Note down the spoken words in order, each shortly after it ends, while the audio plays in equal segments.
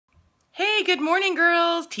Good morning,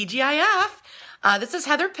 girls. TGIF. This is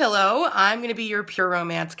Heather Pillow. I'm going to be your Pure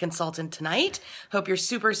Romance consultant tonight. Hope you're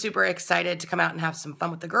super, super excited to come out and have some fun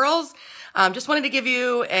with the girls. Just wanted to give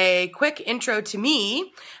you a quick intro to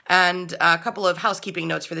me and a couple of housekeeping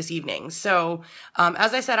notes for this evening. So,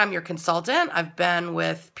 as I said, I'm your consultant. I've been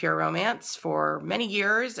with Pure Romance for many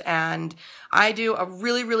years, and I do a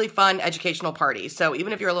really, really fun educational party. So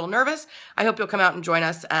even if you're a little nervous, I hope you'll come out and join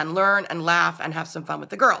us and learn and laugh and have some fun with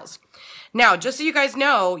the girls. Now, just so you guys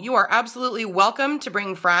know, you are absolutely welcome to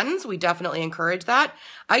bring friends. We definitely encourage that.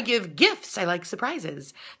 I give gifts, I like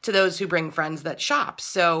surprises, to those who bring friends that shop.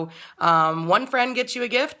 So one friend gets you a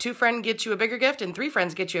gift, two friends get you a bigger gift, and three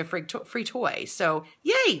friends get you a free toy. So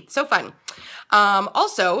yay, so fun.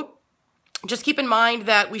 Also, just keep in mind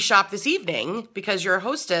that we shop this evening because your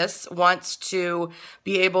hostess wants to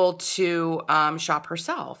be able to shop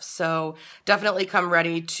herself. So definitely come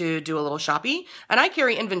ready to do a little shoppy. And I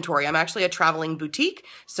carry inventory. I'm actually a traveling boutique,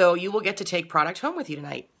 so you will get to take product home with you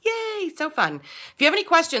tonight. Yay, so fun. If you have any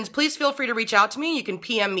questions, please feel free to reach out to me. You can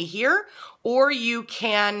PM me here, or you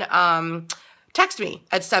can text me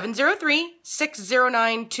at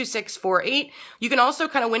 703-609-2648. You can also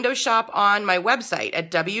kind of window shop on my website at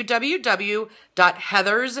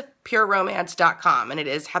www.heatherspureromance.com, and it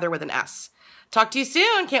is Heather with an S. Talk to you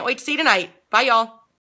soon. Can't wait to see you tonight. Bye, y'all.